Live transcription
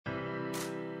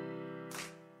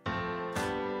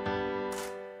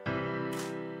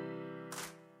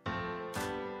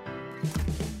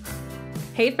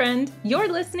Hey friend, you're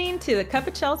listening to the Cup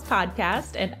of Chels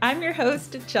podcast, and I'm your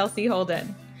host, Chelsea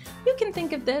Holden. You can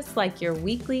think of this like your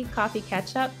weekly coffee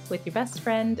catch-up with your best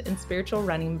friend and spiritual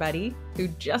running buddy, who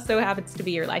just so happens to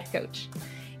be your life coach.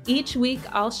 Each week,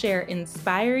 I'll share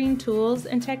inspiring tools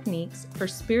and techniques for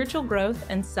spiritual growth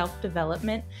and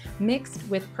self-development, mixed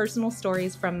with personal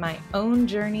stories from my own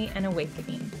journey and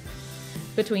awakening.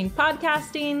 Between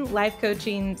podcasting, life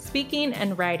coaching, speaking,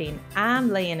 and writing, I'm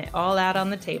laying it all out on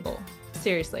the table.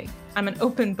 Seriously, I'm an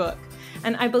open book,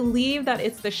 and I believe that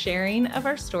it's the sharing of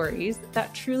our stories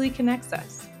that truly connects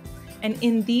us. And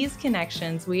in these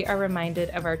connections, we are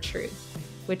reminded of our truth,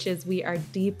 which is we are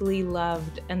deeply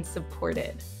loved and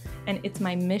supported. And it's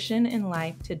my mission in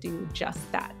life to do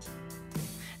just that.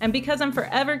 And because I'm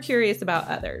forever curious about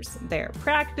others, their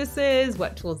practices,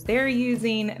 what tools they're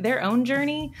using, their own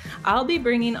journey, I'll be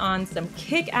bringing on some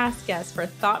kick-ass guests for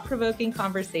thought-provoking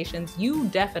conversations you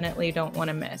definitely don't want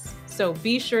to miss. So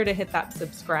be sure to hit that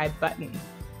subscribe button.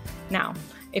 Now,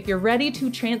 if you're ready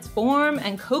to transform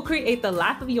and co-create the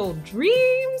life of your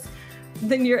dreams,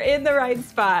 then you're in the right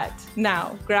spot.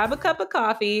 Now, grab a cup of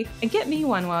coffee and get me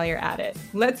one while you're at it.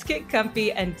 Let's get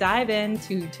comfy and dive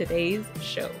into today's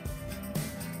show.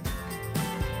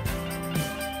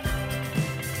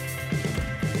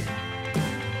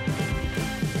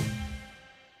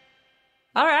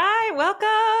 All right,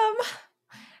 welcome.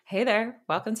 Hey there,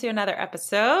 welcome to another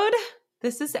episode.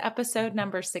 This is episode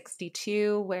number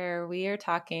 62, where we're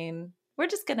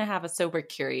just going to have a sober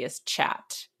curious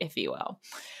chat, if you will.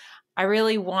 I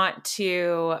really want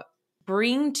to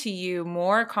bring to you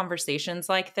more conversations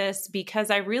like this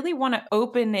because I really want to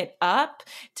open it up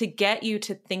to get you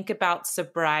to think about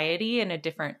sobriety in a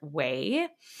different way.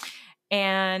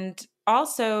 And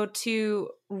also to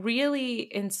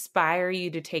really inspire you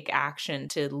to take action,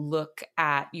 to look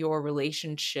at your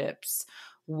relationships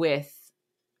with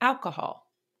alcohol,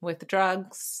 with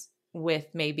drugs, with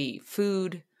maybe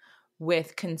food,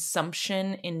 with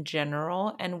consumption in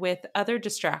general, and with other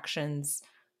distractions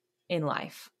in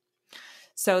life.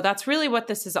 So that's really what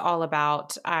this is all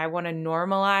about. I want to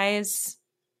normalize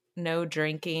no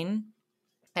drinking,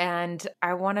 and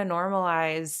I want to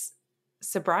normalize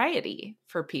sobriety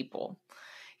for people.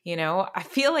 You know, I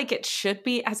feel like it should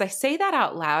be, as I say that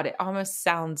out loud, it almost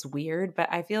sounds weird, but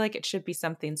I feel like it should be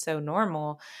something so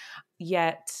normal.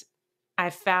 Yet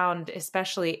I found,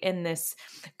 especially in this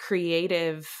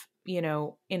creative,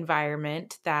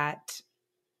 environment that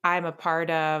I'm a part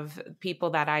of,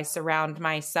 people that I surround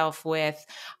myself with,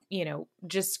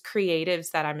 just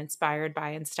creatives that I'm inspired by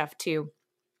and stuff too.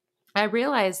 I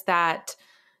realized that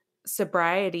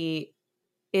sobriety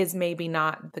is maybe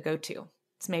not the go-to.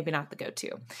 It's maybe not the go-to.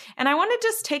 And I want to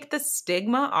just take the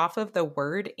stigma off of the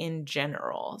word in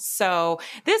general. So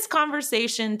this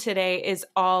conversation today is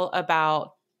all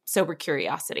about sober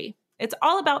curiosity. It's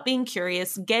all about being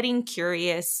curious, getting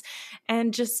curious,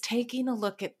 and just taking a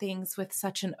look at things with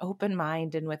such an open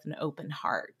mind and with an open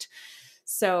heart.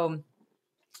 So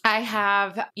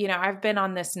I've been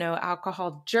on this no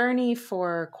alcohol journey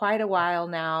for quite a while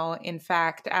now. In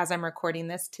fact, as I'm recording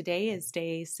this, today is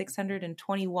day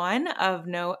 621 of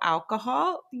no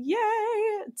alcohol. Yay!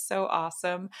 It's so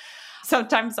awesome.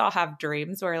 Sometimes I'll have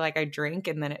dreams where I drink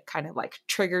and then it kind of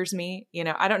triggers me.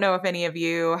 I don't know if any of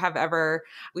you have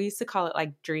we used to call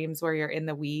it dreams where you're in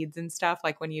the weeds and stuff,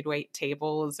 like when you'd wait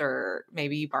tables or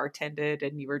maybe you bartended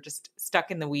and you were just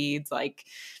stuck in the weeds,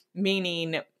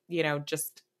 meaning,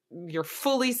 just you're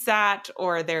fully sat,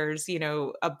 or there's,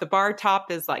 the bar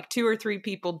top is 2 or 3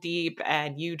 people deep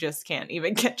and you just can't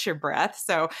even get your breath.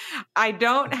 So I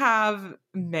don't have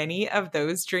many of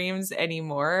those dreams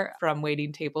anymore from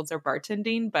waiting tables or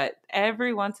bartending, but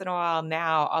every once in a while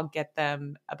now I'll get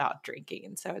them about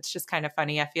drinking. So it's just kind of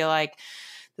funny. I feel like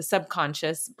the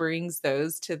subconscious brings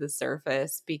those to the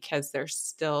surface because there's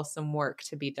still some work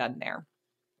to be done there.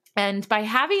 And by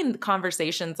having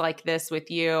conversations like this with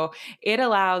you, it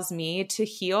allows me to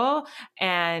heal.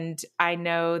 And I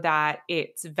know that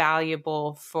it's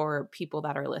valuable for people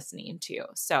that are listening too.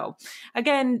 So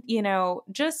again,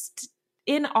 just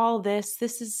in all this,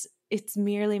 it's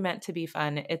merely meant to be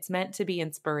fun. It's meant to be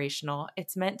inspirational.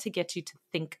 It's meant to get you to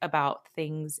think about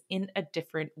things in a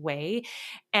different way.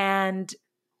 And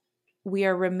we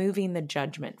are removing the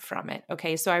judgment from it.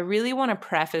 Okay. So I really want to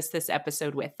preface this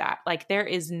episode with that. There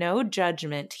is no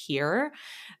judgment here.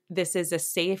 This is a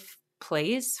safe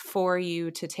place for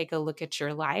you to take a look at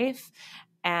your life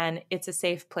And it's a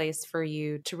safe place for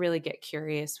you to really get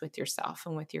curious with yourself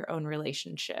and with your own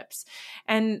relationships.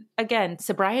 And again,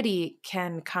 sobriety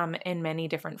can come in many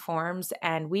different forms,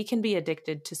 and we can be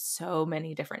addicted to so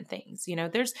many different things.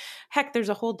 There's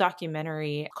a whole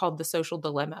documentary called The Social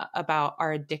Dilemma about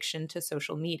our addiction to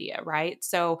social media, right?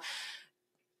 So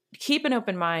keep an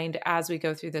open mind as we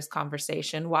go through this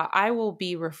conversation. While I will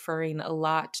be referring a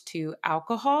lot to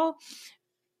alcohol,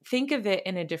 think of it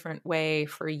in a different way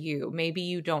for you. Maybe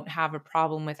you don't have a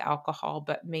problem with alcohol,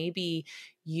 but maybe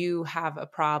you have a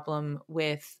problem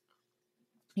with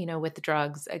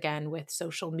drugs, again, with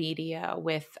social media,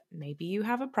 maybe you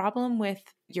have a problem with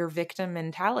your victim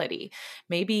mentality.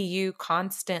 Maybe you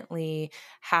constantly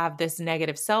have this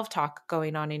negative self-talk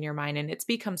going on in your mind, and it's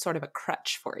become sort of a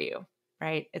crutch for you,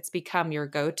 right? It's become your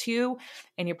go-to,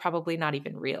 and you're probably not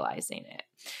even realizing it.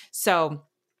 So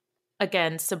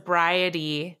again,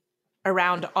 sobriety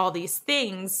around all these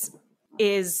things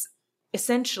is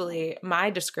essentially, my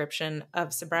description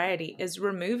of sobriety is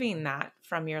removing that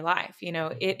from your life.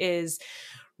 It is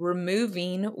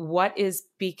removing what is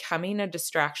becoming a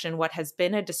distraction, what has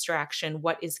been a distraction,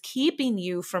 what is keeping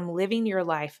you from living your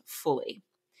life fully.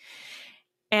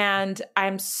 And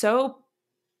I'm so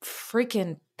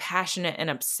freaking passionate and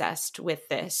obsessed with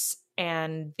this,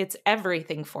 and it's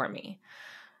everything for me.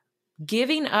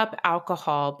 Giving up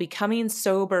alcohol, becoming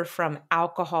sober from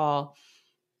alcohol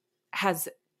has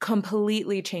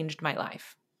completely changed my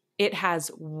life. It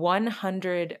has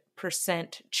 100%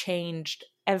 changed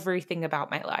everything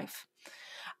about my life.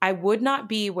 I would not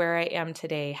be where I am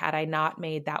today had I not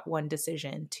made that one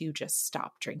decision to just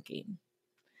stop drinking.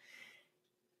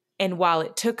 And while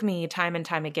it took me time and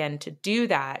time again to do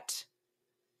that,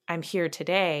 I'm here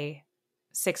today,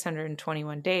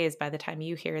 621 days by the time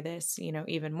you hear this,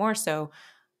 even more so,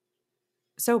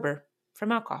 sober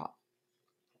from alcohol.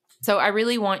 So I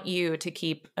really want you to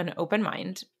keep an open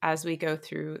mind as we go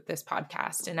through this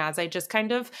podcast. And as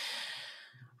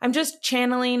I'm just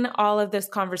channeling all of this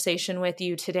conversation with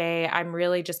you today. I'm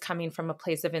really just coming from a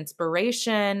place of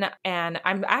inspiration. And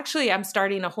I'm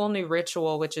starting a whole new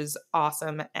ritual, which is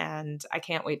awesome. And I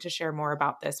can't wait to share more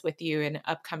about this with you in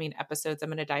upcoming episodes. I'm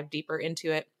going to dive deeper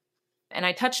into it. And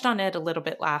I touched on it a little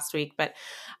bit last week, but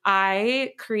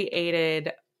I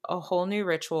created a whole new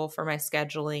ritual for my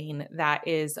scheduling that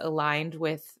is aligned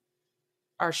with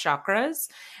our chakras.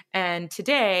 And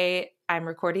today, I'm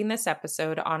recording this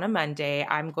episode on a Monday.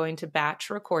 I'm going to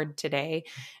batch record today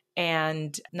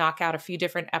and knock out a few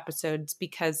different episodes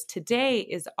because today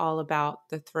is all about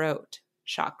the throat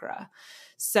chakra.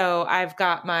 So I've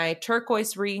got my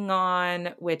turquoise ring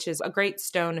on, which is a great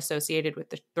stone associated with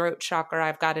the throat chakra.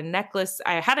 I've got a necklace.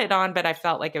 I had it on, but I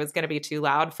felt like it was going to be too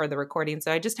loud for the recording.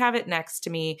 So I just have it next to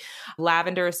me.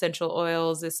 Lavender essential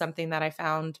oils is something that I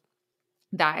found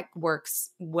that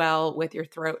works well with your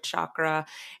throat chakra.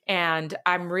 And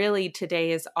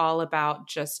today is all about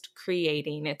just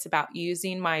creating. It's about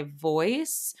using my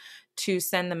voice to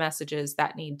send the messages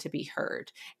that need to be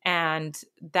heard. And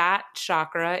that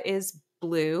chakra is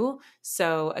blue.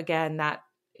 So again, that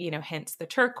hence the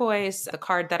turquoise. The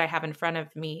card that I have in front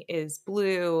of me is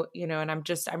blue, and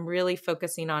I'm really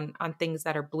focusing on things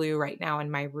that are blue right now in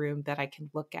my room that I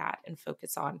can look at and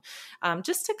focus on,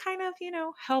 just to kind of,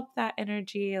 help that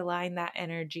energy, align that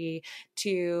energy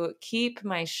to keep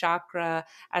my chakra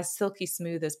as silky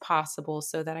smooth as possible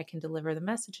so that I can deliver the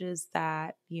messages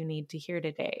that you need to hear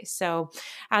today. So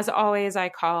as always, I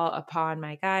call upon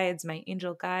my guides, my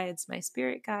angel guides, my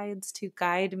spirit guides to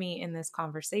guide me in this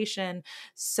conversation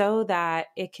so that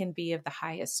it can be of the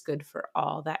highest good for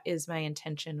all. That is my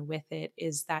intention with it,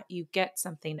 is that you get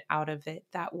something out of it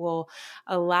that will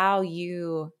allow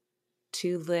you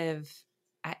to live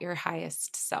at your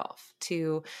highest self,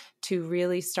 to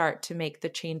really start to make the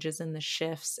changes and the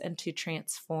shifts and to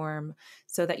transform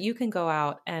so that you can go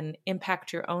out and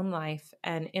impact your own life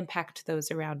and impact those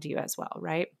around you as well,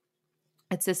 right?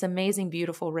 It's this amazing,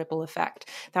 beautiful ripple effect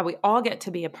that we all get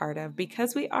to be a part of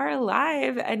because we are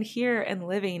alive and here and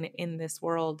living in this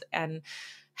world. And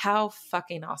how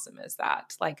fucking awesome is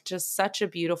that? Like, just such a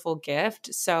beautiful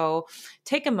gift. So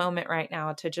take a moment right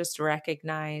now to just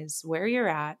recognize where you're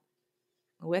at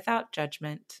without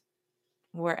judgment,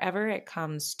 wherever it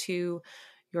comes to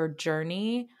your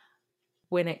journey,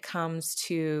 when it comes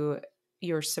to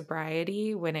your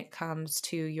sobriety, when it comes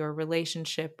to your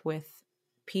relationship with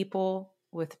people,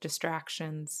 with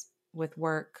distractions, with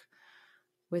work,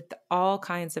 with all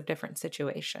kinds of different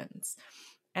situations.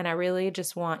 And I really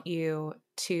just want you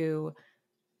to,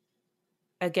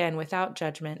 again, without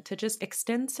judgment, to just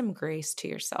extend some grace to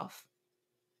yourself.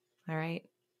 All right?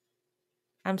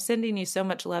 I'm sending you so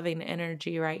much loving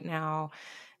energy right now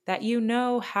that you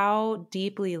know how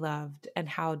deeply loved and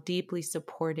how deeply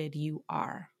supported you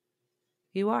are.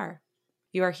 You are.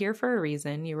 You are here for a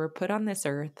reason. You were put on this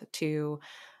earth to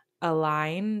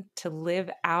align, to live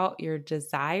out your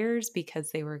desires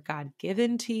because they were God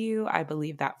given to you. I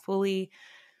believe that fully.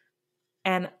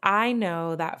 And I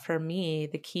know that for me,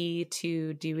 the key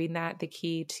to doing that, the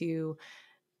key to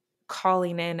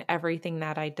calling in everything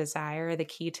that I desire, the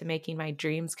key to making my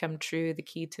dreams come true, the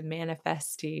key to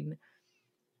manifesting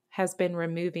has been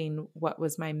removing what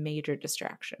was my major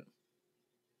distraction.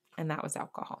 And that was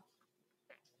alcohol.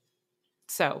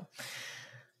 So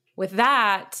with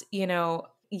that,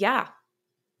 yeah,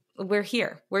 we're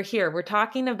here. We're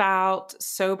talking about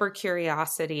sober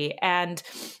curiosity. And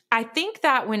I think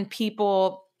that when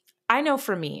people, I know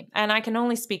for me, and I can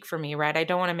only speak for me, right? I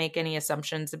don't want to make any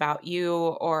assumptions about you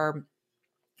or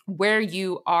where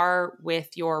you are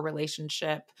with your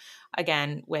relationship,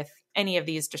 again, with any of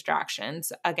these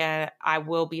distractions. Again, I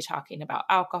will be talking about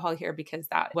alcohol here because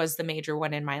that was the major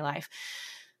one in my life.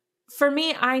 For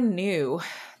me, I knew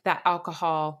that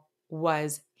alcohol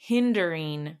was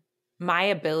hindering my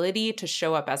ability to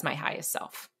show up as my highest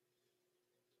self.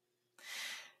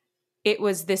 It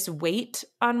was this weight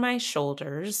on my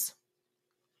shoulders.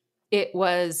 It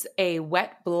was a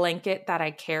wet blanket that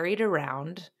I carried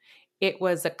around. It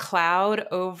was a cloud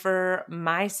over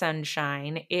my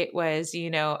sunshine. It was,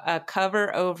 a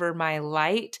cover over my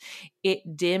light.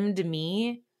 It dimmed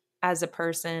me as a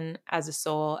person, as a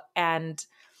soul. And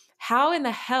how in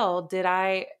the hell did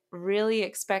I really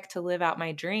expect to live out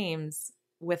my dreams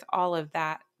with all of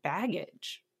that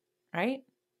baggage, right?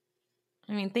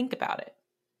 I mean, think about it.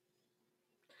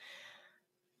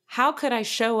 How could I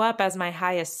show up as my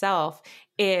highest self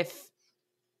if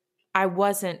I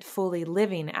wasn't fully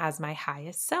living as my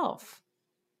highest self?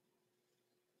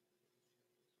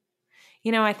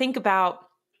 I think about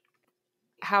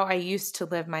how I used to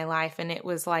live my life, and it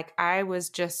was like I was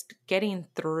just getting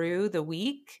through the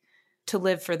week to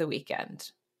live for the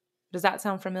weekend. Does that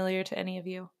sound familiar to any of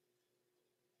you?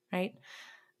 Right?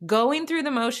 Going through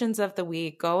the motions of the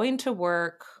week, going to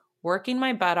work, working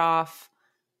my butt off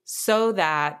so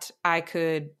that I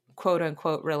could, quote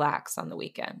unquote, relax on the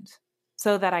weekend,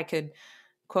 so that I could,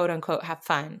 quote unquote, have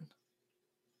fun.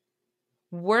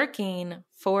 Working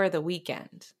for the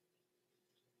weekend.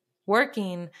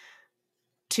 Working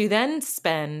to then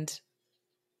spend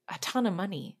a ton of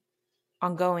money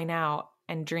on going out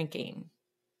and drinking.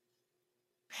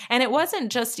 And it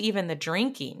wasn't just even the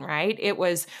drinking, right? It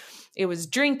was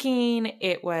drinking,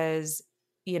 it was,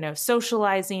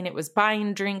 socializing, it was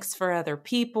buying drinks for other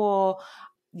people.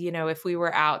 If we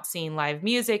were out seeing live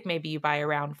music, maybe you buy a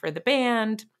round for the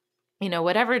band,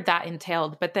 whatever that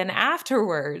entailed. But then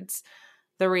afterwards,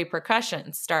 the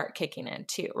repercussions start kicking in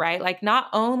too, right? Like not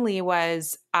only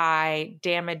was I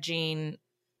damaging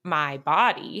my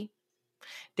body,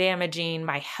 damaging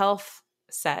my health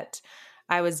set,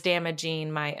 I was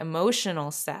damaging my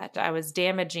emotional set. I was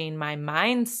damaging my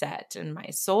mindset and my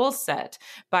soul set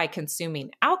by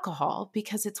consuming alcohol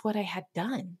because it's what I had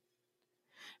done.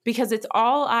 Because it's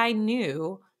all I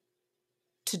knew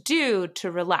to do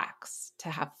to relax, to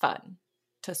have fun,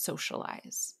 to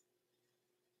socialize,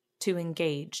 to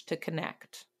engage, to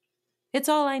connect. It's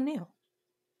all I knew.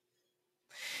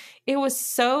 It was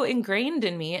so ingrained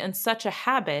in me and such a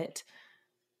habit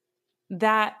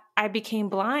that I became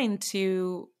blind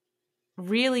to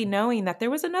really knowing that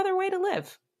there was another way to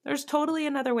live. There's totally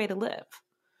another way to live.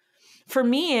 For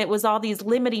me, it was all these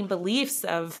limiting beliefs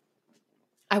of,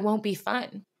 I won't be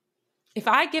fun. If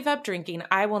I give up drinking,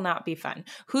 I will not be fun.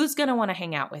 Who's going to want to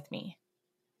hang out with me?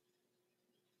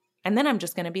 And then I'm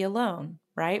just going to be alone,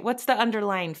 right? What's the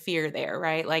underlying fear there,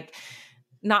 right? Like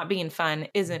not being fun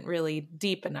isn't really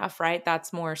deep enough, right?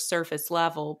 That's more surface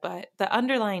level. But the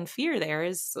underlying fear there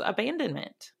is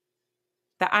abandonment.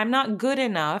 That I'm not good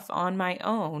enough on my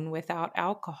own without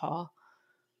alcohol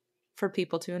for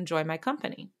people to enjoy my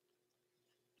company.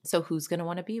 So who's going to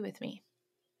want to be with me?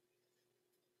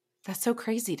 That's so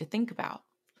crazy to think about.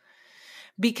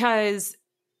 Because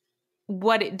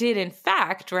what it did, in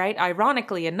fact, right,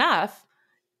 ironically enough,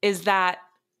 is that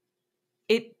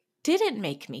it didn't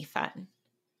make me fun.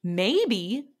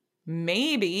 Maybe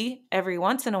every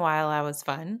once in a while I was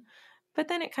fun, but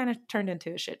then it kind of turned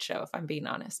into a shit show, if I'm being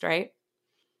honest, right?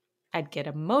 I'd get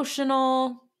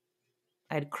emotional.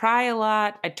 I'd cry a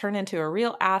lot. I'd turn into a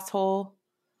real asshole.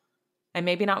 And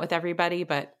maybe not with everybody,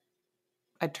 but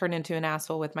I'd turn into an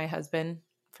asshole with my husband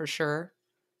for sure.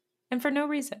 And for no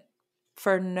reason.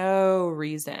 For no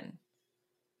reason.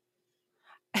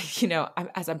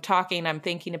 As I'm talking, I'm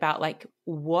thinking about like,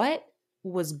 what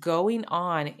was going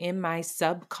on in my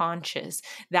subconscious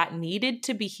that needed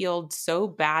to be healed so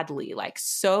badly, like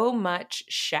so much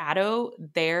shadow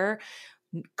there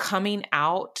coming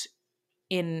out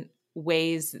in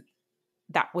ways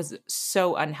that was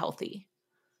so unhealthy.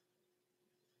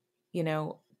 You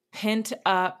know, pent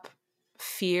up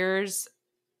fears,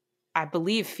 I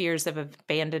believe fears of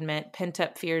abandonment, pent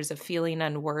up fears of feeling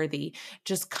unworthy,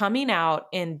 just coming out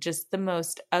in just the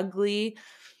most ugly,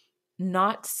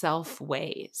 not self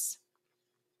ways.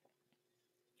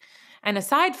 And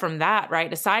aside from that,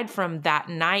 right, aside from that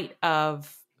night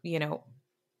of,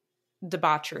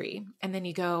 debauchery, and then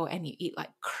you go and you eat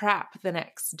like crap the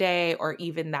next day, or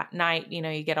even that night,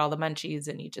 you get all the munchies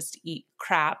and you just eat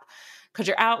crap because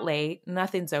you're out late,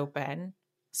 nothing's open.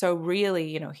 So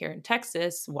really, here in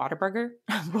Texas,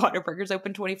 Whataburger's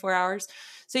open 24 hours.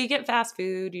 So you get fast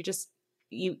food,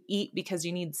 you eat because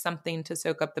you need something to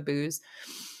soak up the booze.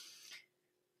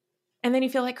 And then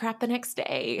you feel like crap the next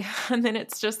day. And then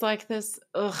it's just like this,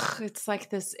 it's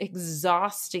like this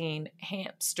exhausting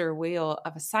hamster wheel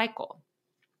of a cycle.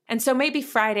 And so maybe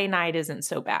Friday night isn't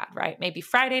so bad, right? Maybe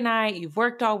Friday night, you've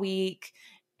worked all week,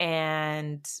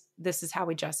 and this is how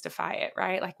we justify it,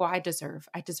 right? Like, well, I deserve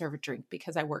a drink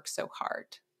because I worked so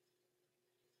hard.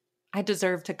 I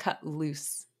deserve to cut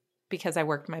loose because I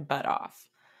worked my butt off.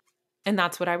 And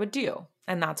that's what I would do.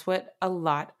 And that's what a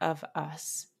lot of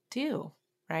us do,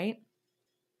 right?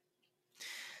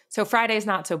 So Friday's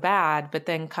not so bad, but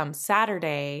then come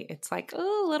Saturday, it's like, a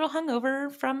little hungover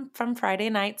from Friday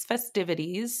night's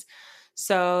festivities.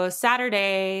 So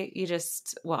Saturday,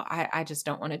 I just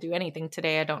don't want to do anything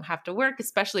today. I don't have to work,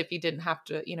 especially if you didn't have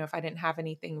to, if I didn't have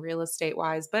anything real estate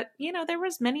wise. But, there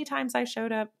was many times I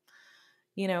showed up,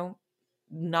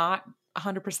 not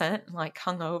 100% like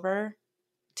hungover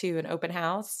to an open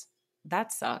house.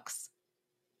 That sucks.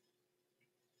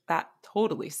 That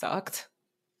totally sucked.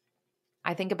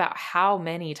 I think about how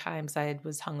many times I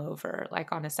was hungover,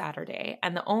 like on a Saturday.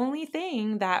 And the only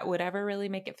thing that would ever really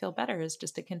make it feel better is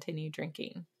just to continue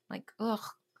drinking. Like, can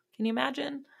you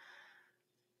imagine?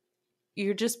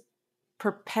 You're just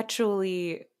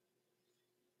perpetually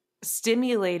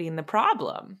stimulating the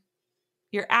problem.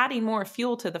 You're adding more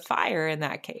fuel to the fire in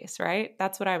that case, right?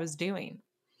 That's what I was doing.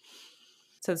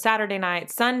 So Saturday night,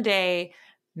 Sunday,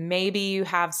 maybe you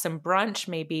have some brunch,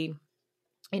 maybe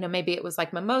it was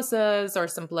like mimosas or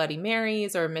some Bloody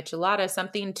Marys or michelada,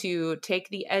 something to take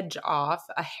the edge off,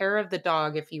 a hair of the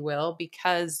dog, if you will,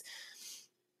 because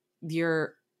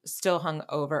you're still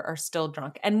hungover or still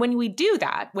drunk. And when we do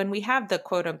that, when we have the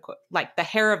quote unquote, like the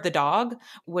hair of the dog,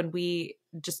 when we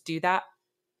just do that,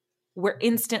 we're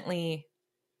instantly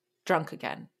drunk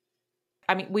again.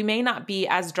 I mean, we may not be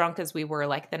as drunk as we were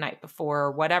like the night before,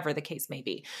 or whatever the case may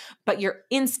be, but you're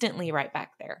instantly right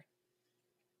back there.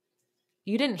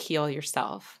 You didn't heal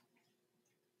yourself.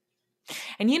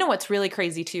 And you know what's really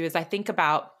crazy too is I think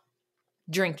about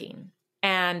drinking,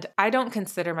 and I don't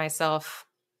consider myself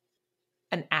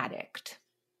an addict.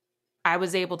 I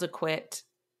was able to quit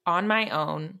on my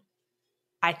own.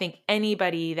 I think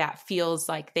anybody that feels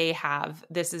like they have,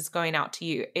 this is going out to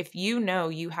you. If you know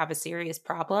you have a serious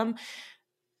problem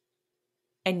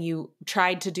and you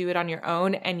tried to do it on your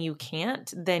own and you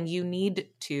can't, then you need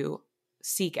to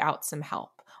seek out some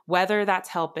help. Whether that's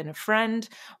help in a friend,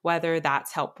 whether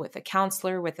that's help with a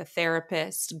counselor, with a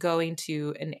therapist, going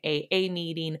to an AA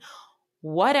meeting,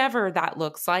 whatever that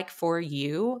looks like for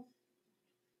you.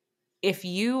 If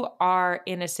you are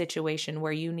in a situation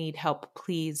where you need help,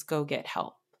 please go get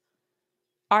help.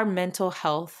 Our mental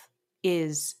health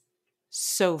is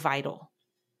so vital.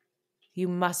 You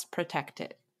must protect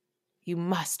it. You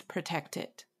must protect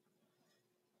it.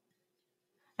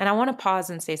 And I want to pause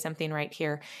and say something right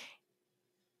here.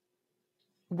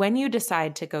 When you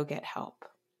decide to go get help,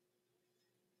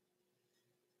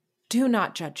 do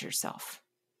not judge yourself.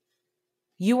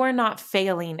 You are not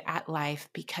failing at life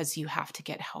because you have to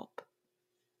get help.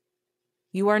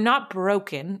 You are not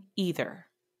broken either.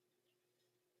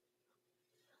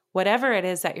 Whatever it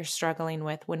is that you're struggling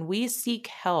with, when we seek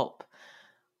help,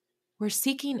 we're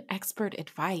seeking expert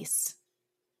advice.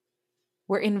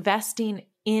 We're investing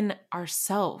in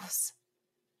ourselves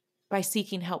by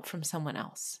seeking help from someone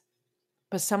else,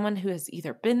 but someone who has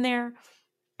either been there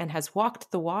and has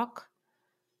walked the walk,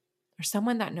 or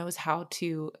someone that knows how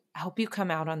to help you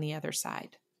come out on the other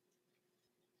side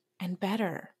and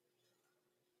better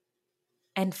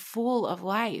and full of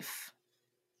life.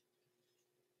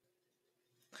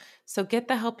 So get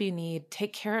the help you need.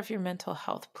 Take care of your mental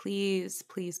health. Please,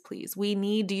 please, please. We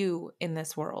need you in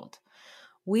this world.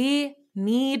 We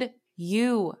need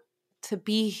you to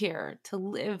be here, to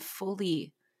live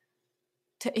fully,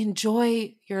 to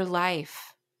enjoy your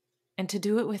life and to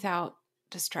do it without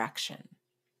distraction.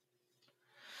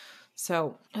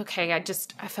 So, okay, I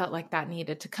felt like that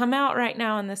needed to come out right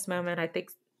now in this moment. I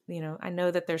think, I know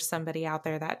that there's somebody out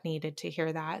there that needed to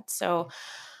hear that. So,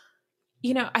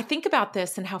 I think about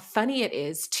this and how funny it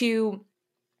is to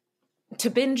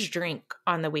binge drink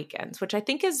on the weekends, which I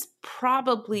think is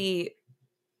probably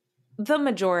the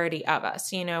majority of us.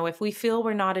 If we feel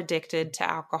we're not addicted to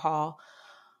alcohol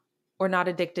or not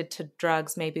addicted to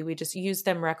drugs, maybe we just use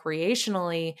them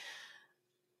recreationally.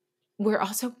 We're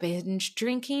also binge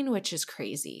drinking, which is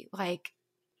crazy. Like,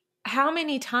 how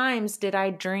many times did I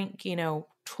drink,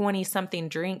 20 something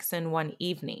drinks in one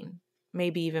evening?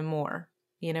 Maybe even more,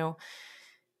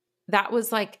 that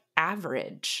was like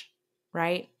average,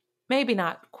 right? Maybe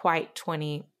not quite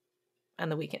 20 on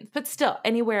the weekends, but still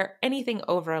anything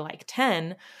over like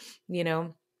 10,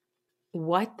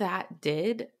 what that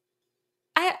did.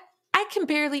 I can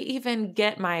barely even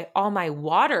get all my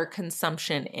water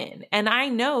consumption in. And I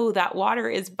know that water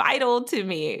is vital to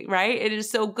me, right? It is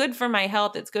so good for my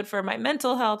health. It's good for my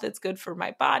mental health. It's good for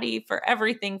my body, for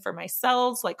everything, for my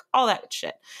cells, like all that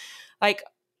shit. Like,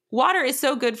 water is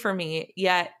so good for me,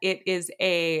 yet it is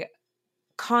a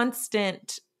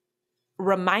constant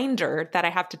reminder that I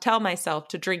have to tell myself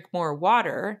to drink more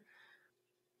water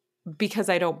because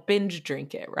I don't binge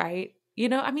drink it, right?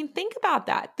 Think about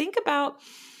that. Think about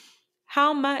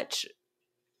how much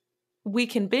we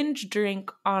can binge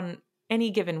drink on any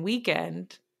given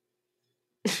weekend.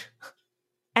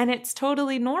 And it's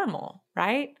totally normal,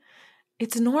 right?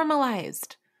 It's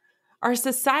normalized. Our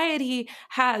society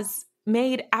has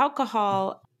made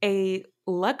alcohol a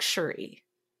luxury.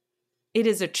 It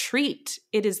is a treat.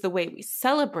 It is the way we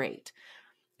celebrate.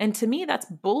 And to me, that's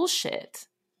bullshit.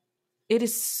 It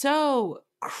is so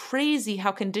crazy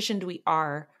how conditioned we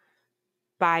are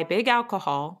by big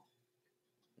alcohol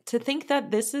to think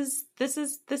that this is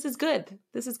good.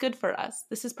 This is good for us.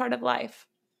 This is part of life.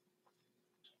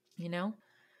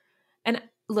 And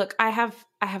look, I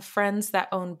have friends that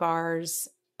own bars.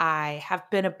 I have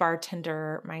been a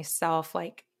bartender myself.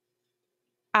 Like,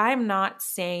 I'm not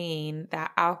saying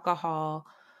that alcohol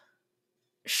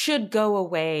should go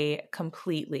away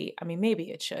completely. I mean, maybe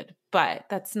it should, but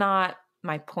that's not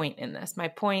my point in this. My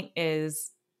point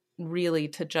is really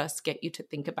to just get you to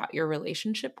think about your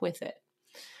relationship with it.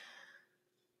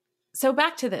 So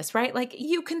back to this, right? Like,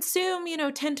 you consume,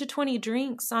 10 to 20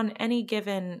 drinks on any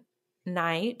given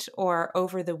night or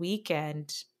over the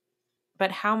weekend,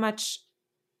 but how much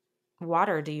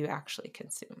water do you actually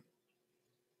consume?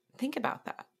 Think about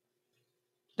that.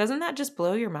 Doesn't that just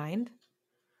blow your mind?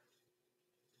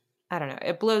 I don't know.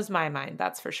 It blows my mind,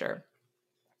 that's for sure.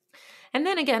 And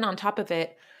then again, on top of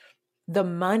it, the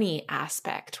money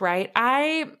aspect, right?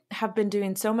 I have been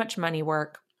doing so much money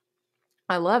work.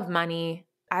 I love money.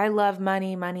 I love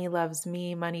money. Money loves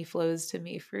me. Money flows to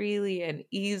me freely and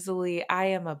easily. I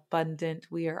am abundant.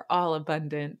 We are all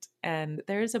abundant. And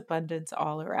there's abundance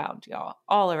all around, y'all,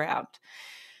 all around.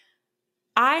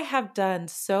 I have done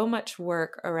so much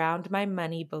work around my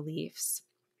money beliefs,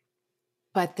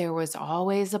 but there was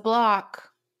always a block.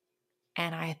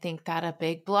 And I think that a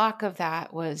big block of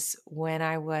that was when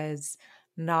I was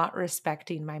not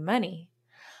respecting my money.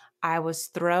 I was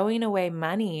throwing away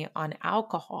money on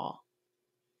alcohol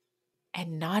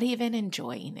and not even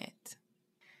enjoying it.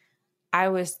 I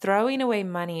was throwing away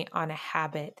money on a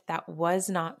habit that was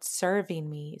not serving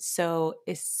me. So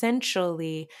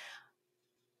essentially,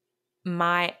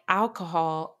 my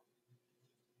alcohol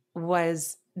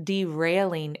was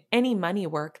derailing any money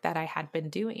work that I had been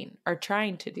doing or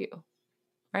trying to do,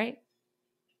 right?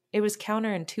 It was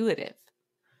counterintuitive.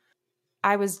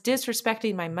 I was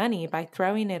disrespecting my money by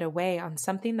throwing it away on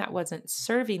something that wasn't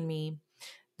serving me,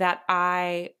 that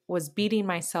I was beating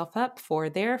myself up for,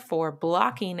 therefore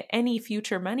blocking any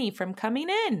future money from coming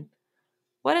in.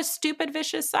 What a stupid,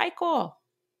 vicious cycle.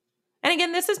 And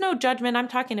again, this is no judgment. I'm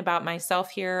talking about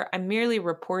myself here. I'm merely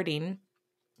reporting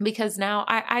because now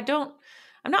I'm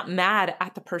not mad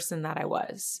at the person that I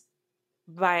was,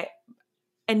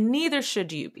 and neither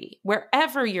should you be.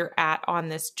 Wherever you're at on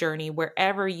this journey,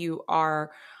 wherever you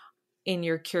are in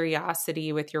your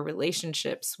curiosity with your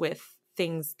relationships, with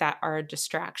things that are a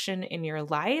distraction in your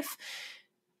life,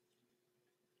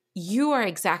 you are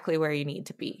exactly where you need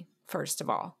to be, first of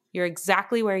all. You're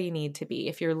exactly where you need to be.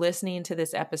 If you're listening to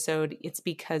this episode, it's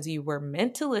because you were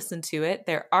meant to listen to it.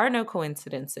 There are no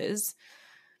coincidences.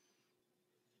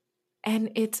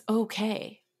 And it's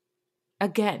okay.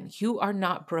 Again, you are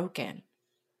not broken.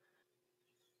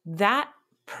 That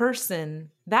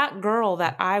person, that girl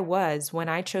that I was when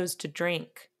I chose to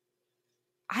drink,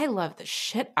 I love the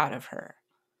shit out of her.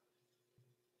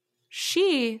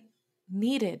 she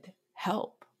needed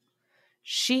help.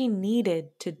 She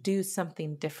needed to do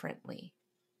something differently.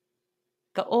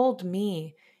 The old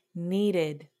me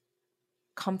needed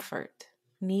comfort,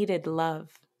 needed love,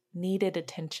 needed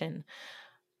attention,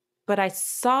 but I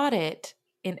sought it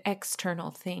in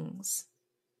external things.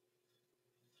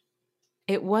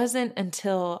 It wasn't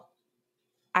until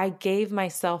I gave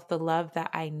myself the love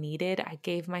that I needed, I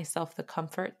gave myself the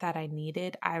comfort that I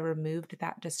needed, I removed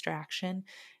that distraction,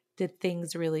 did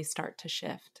things really start to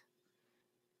shift.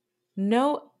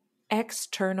 No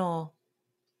external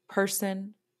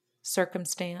person,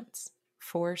 circumstance,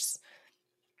 force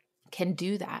can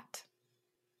do that.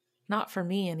 Not for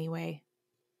me anyway.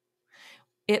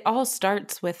 It all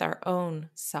starts with our own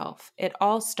self. It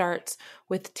all starts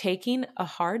with taking a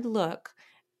hard look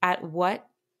at what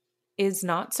is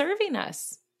not serving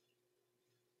us.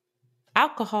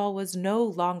 Alcohol was no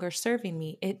longer serving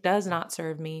me. It does not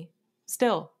serve me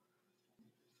still.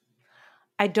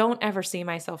 I don't ever see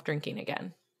myself drinking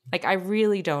again. Like, I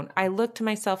really don't. I look to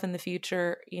myself in the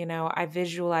future. I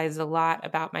visualize a lot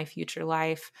about my future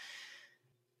life,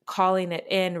 calling it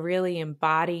in, really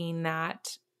embodying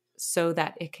that so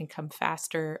that it can come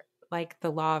faster. Like the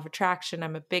law of attraction,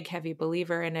 I'm a big, heavy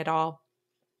believer in it all.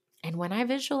 And when I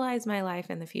visualize my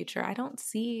life in the future, I don't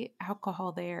see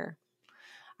alcohol there.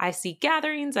 I see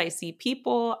gatherings, I see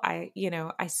people, I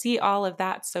see all of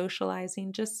that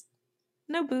socializing, just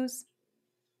no booze.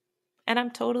 And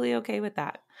I'm totally okay with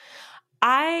that.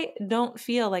 I don't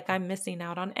feel like I'm missing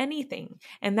out on anything.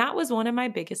 And that was one of my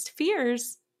biggest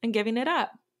fears in giving it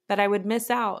up, that I would miss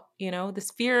out,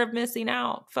 this fear of missing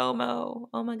out, FOMO.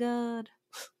 Oh my God.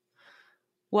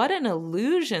 What an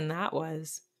illusion that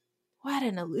was. What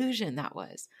an illusion that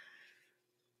was.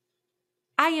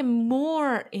 I am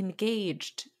more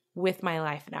engaged with my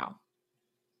life now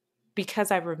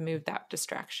because I've removed that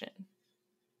distraction.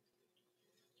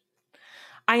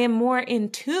 I am more in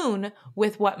tune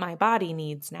with what my body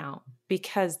needs now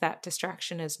because that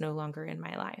distraction is no longer in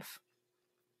my life.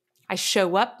 I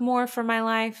show up more for my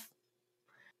life.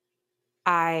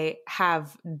 I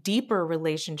have deeper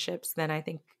relationships than I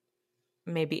think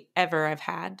maybe ever I've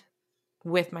had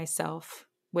with myself,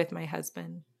 with my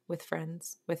husband, with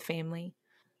friends, with family.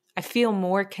 I feel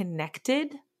more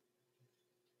connected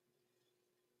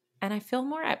and I feel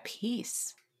more at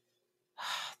peace.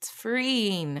 It's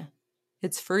freeing.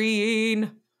 It's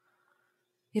freeing.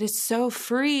 It is so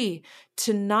free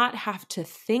to not have to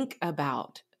think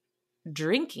about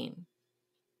drinking.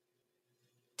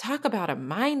 Talk about a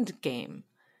mind game.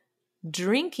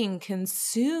 Drinking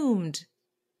consumed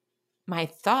my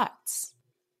thoughts,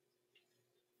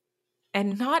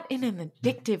 and not in an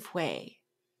addictive way.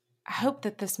 I hope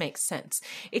that this makes sense.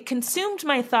 It consumed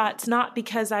my thoughts not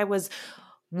because I was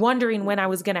wondering when I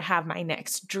was going to have my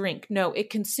next drink. No, it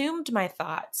consumed my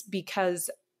thoughts because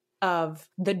of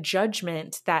the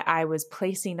judgment that I was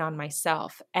placing on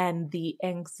myself and the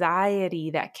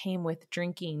anxiety that came with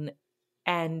drinking.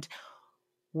 And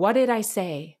what did I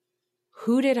say?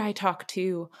 Who did I talk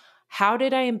to? How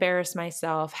did I embarrass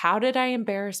myself? How did I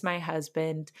embarrass my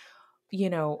husband?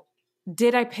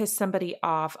 Did I piss somebody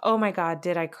off? Oh my God,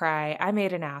 did I cry? I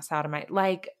made an ass out of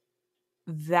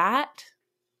that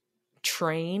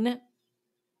train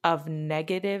of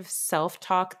negative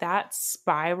self-talk, that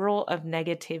spiral of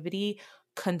negativity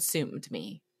consumed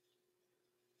me.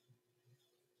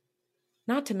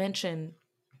 Not to mention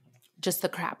just the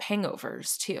crap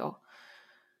hangovers too.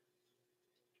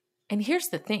 And here's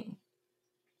the thing.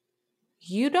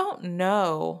 You don't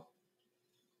know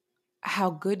how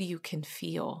good you can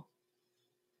feel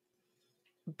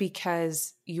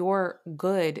because your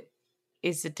good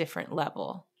is a different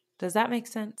level. Does that make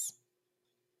sense?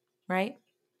 Right?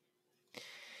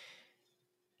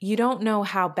 You don't know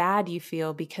how bad you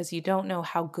feel because you don't know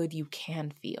how good you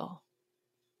can feel.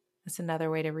 That's another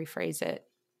way to rephrase it,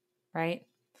 right?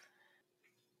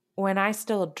 When I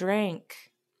still drank,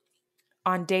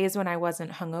 on days when I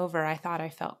wasn't hungover, I thought I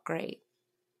felt great.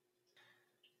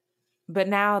 But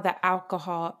now that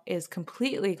alcohol is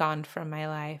completely gone from my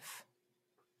life,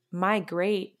 my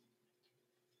great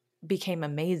became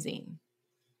amazing.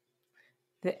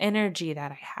 The energy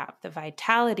that I have, the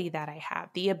vitality that I have,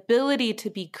 the ability to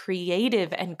be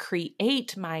creative and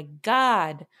create, my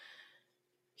God,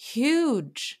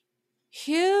 huge,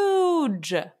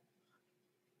 huge.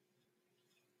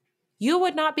 You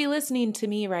would not be listening to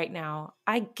me right now.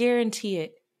 I guarantee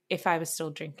it if I was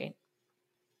still drinking.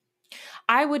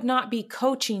 I would not be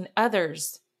coaching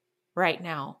others right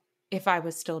now if I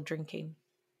was still drinking.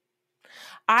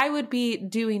 I would be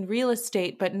doing real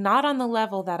estate, but not on the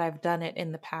level that I've done it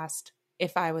in the past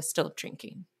if I was still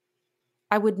drinking.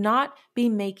 I would not be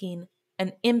making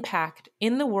an impact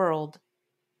in the world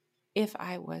if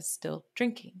I was still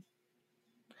drinking?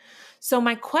 So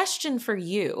my question for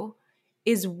you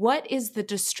is, what is the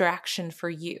distraction for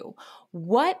you?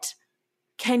 What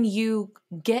can you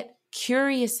get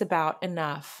curious about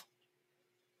enough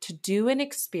to do an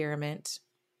experiment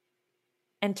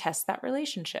and test that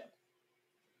relationship?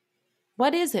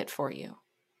 What is it for you?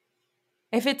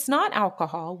 If it's not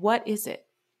alcohol, what is it?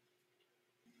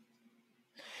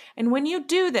 And when you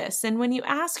do this, and when you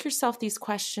ask yourself these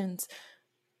questions,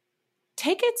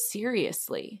 take it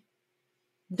seriously.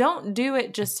 Don't do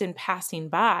it just in passing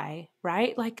by,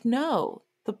 right? Like, no,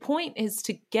 the point is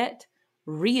to get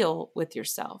real with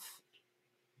yourself.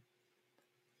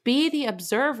 Be the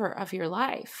observer of your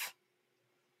life.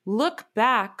 Look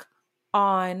back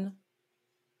on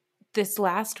this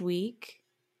last week,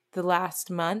 the last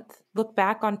month. Look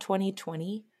back on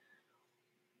 2020.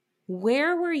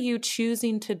 Where were you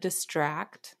choosing to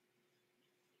distract,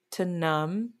 to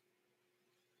numb,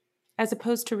 as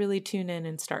opposed to really tune in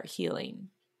and start healing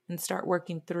and start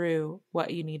working through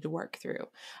what you need to work through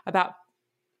about,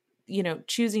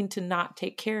 choosing to not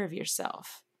take care of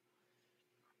yourself?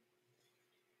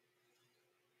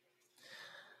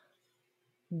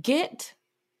 Get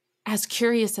as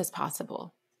curious as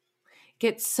possible.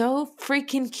 Get so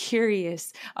freaking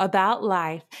curious about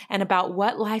life and about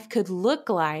what life could look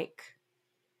like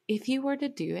if you were to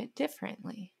do it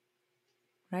differently,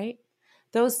 right?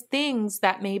 Those things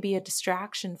that may be a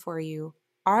distraction for you,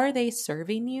 are they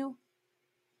serving you?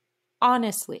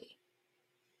 Honestly.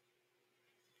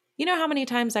 You know how many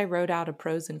times I wrote out a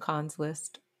pros and cons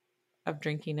list of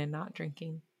drinking and not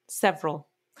drinking? Several.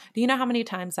 Do you know how many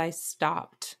times I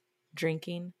stopped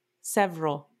drinking?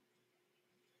 Several.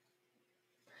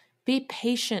 Be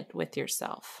patient with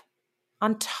yourself.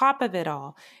 On top of it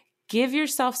all, give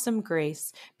yourself some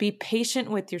grace. Be patient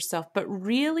with yourself, but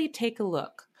really take a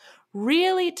look.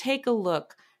 Really take a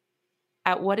look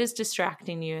at what is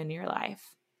distracting you in your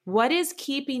life. What is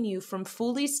keeping you from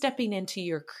fully stepping into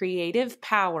your creative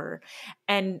power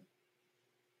and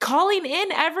calling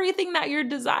in everything that you're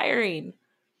desiring?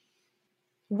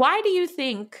 Why do you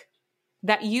think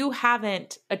that you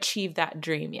haven't achieved that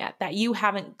dream yet, that you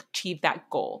haven't achieved that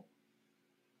goal?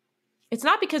 It's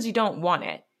not because you don't want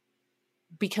it,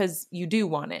 because you do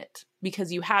want it,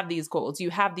 because you have these goals, you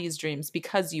have these dreams,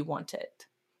 because you want it.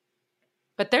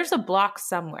 But there's a block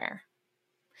somewhere.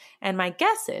 And my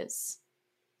guess is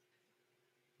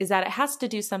that it has to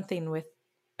do something with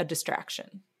a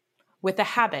distraction, with a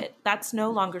habit that's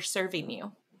no longer serving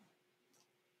you.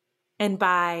 And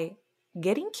by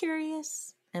getting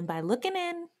curious and by looking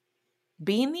in,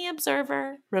 being the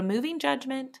observer, removing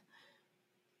judgment,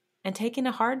 and taking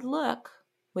a hard look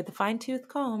with a fine-tooth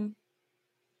comb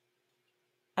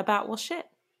about, well, shit,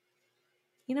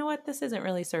 you know what? This isn't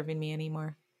really serving me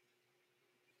anymore.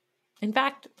 In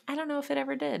fact, I don't know if it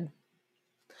ever did.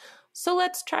 So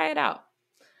let's try it out.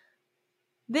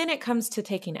 Then it comes to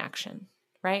taking action,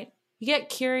 right? You get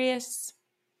curious,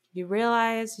 you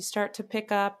realize, you start to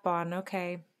pick up on,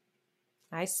 okay,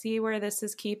 I see where this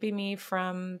is keeping me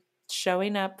from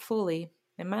showing up fully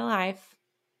in my life.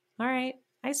 All right,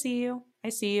 I see you. I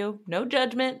see you. No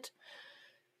judgment.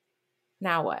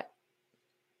 Now what?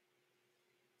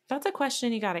 That's a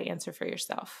question you got to answer for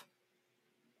yourself.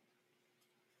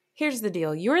 Here's the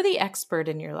deal. You're the expert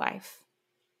in your life.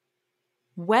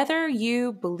 Whether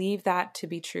you believe that to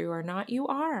be true or not, you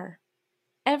are.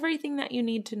 Everything that you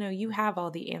need to know, you have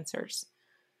all the answers.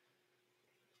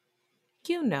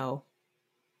 You know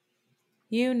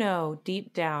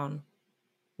deep down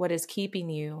what is keeping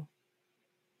you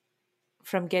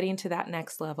from getting to that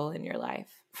next level in your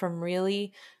life, from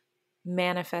really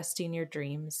manifesting your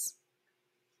dreams.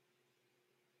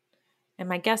 And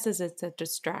my guess is it's a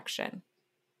distraction.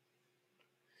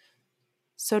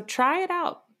 So try it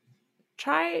out.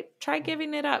 Try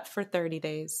giving it up for 30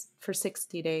 days, for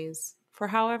 60 days, for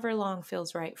however long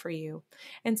feels right for you,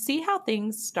 and see how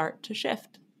things start to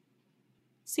shift.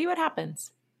 See what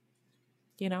happens.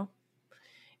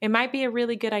 It might be a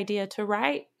really good idea to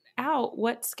write out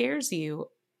what scares you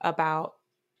about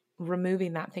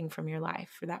removing that thing from your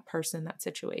life, or that person, that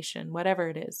situation, whatever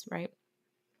it is, right?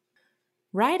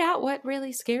 Write out what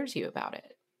really scares you about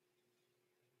it.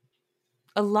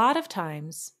 A lot of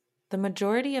times, the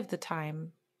majority of the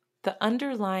time, the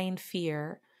underlying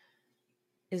fear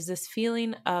is this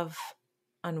feeling of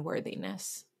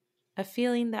unworthiness, a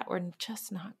feeling that we're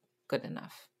just not good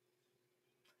enough.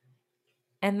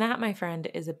 And that, my friend,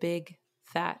 is a big,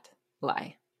 fat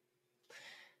lie.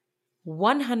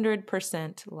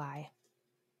 100% lie.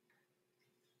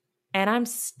 And I'm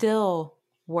still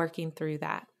working through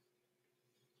that.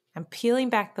 I'm peeling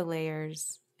back the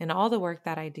layers in all the work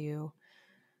that I do,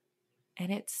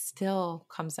 and it still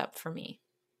comes up for me.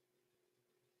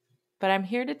 But I'm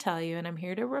here to tell you, and I'm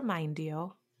here to remind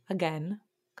you again,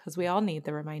 because we all need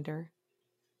the reminder,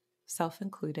 self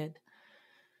included,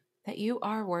 that you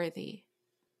are worthy.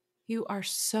 You are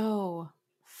so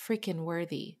freaking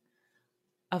worthy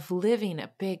of living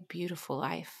a big, beautiful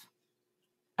life,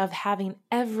 of having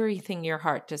everything your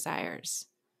heart desires.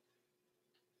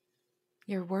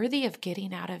 You're worthy of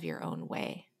getting out of your own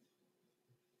way.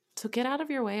 So get out of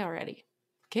your way already.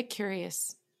 Get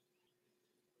curious.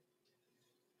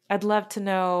 I'd love to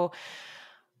know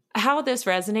how this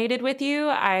resonated with you.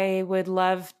 I would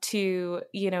love to,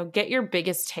 get your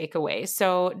biggest takeaway.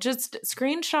 So just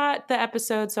screenshot the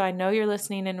episode so I know you're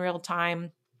listening in real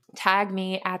time. Tag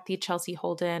me at the Chelsea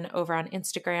Holden over on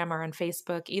Instagram or on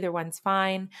Facebook. Either one's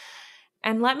fine.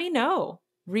 And let me know.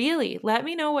 Really, let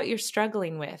me know what you're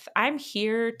struggling with. I'm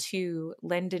here to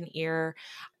lend an ear,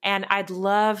 and I'd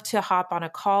love to hop on a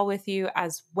call with you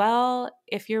as well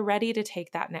if you're ready to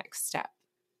take that next step.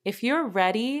 If you're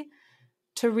ready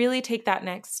to really take that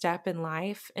next step in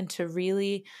life and to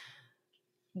really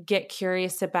get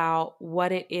curious about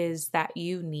what it is that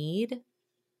you need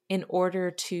in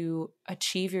order to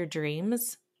achieve your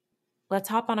dreams, let's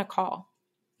hop on a call.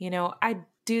 I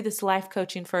do this life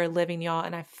coaching for a living, y'all,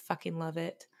 and I fucking love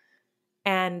it.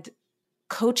 And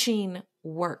coaching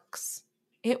works.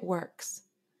 It works.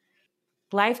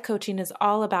 Life coaching is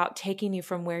all about taking you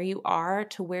from where you are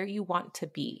to where you want to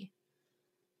be.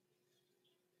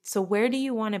 So where do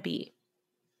you want to be?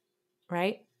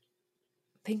 Right?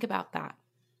 Think about that.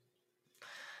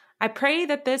 I pray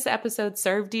that this episode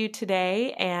served you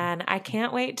today, and I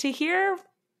can't wait to hear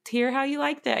how you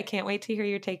liked it. I can't wait to hear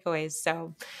your takeaways.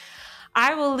 So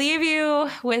I will leave you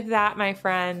with that, my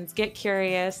friends. Get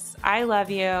curious. I love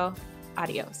you.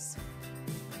 Adios.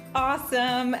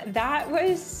 Awesome. That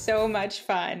was so much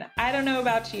fun. I don't know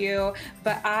about you,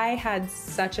 but I had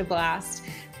such a blast.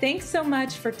 Thanks so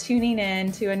much for tuning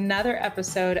in to another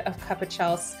episode of Cup of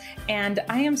Chels. And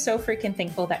I am so freaking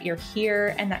thankful that you're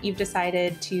here and that you've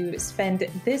decided to spend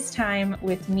this time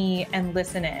with me and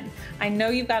listen in. I know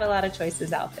you've got a lot of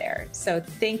choices out there, so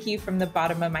thank you from the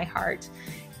bottom of my heart.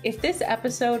 If this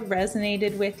episode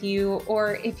resonated with you,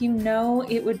 or if you know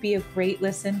it would be a great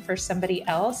listen for somebody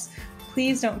else,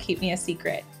 please don't keep me a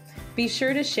secret. Be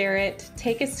sure to share it,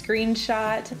 take a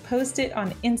screenshot, post it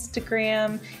on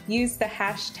Instagram, use the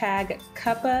hashtag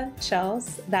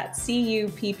CuppaChels, that's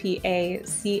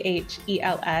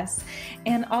CuppaChels,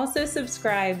 and also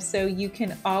subscribe so you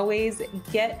can always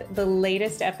get the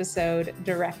latest episode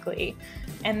directly.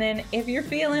 And then if you're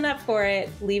feeling up for it,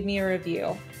 leave me a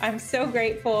review. I'm so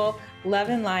grateful. Love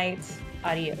and light.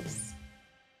 Adios.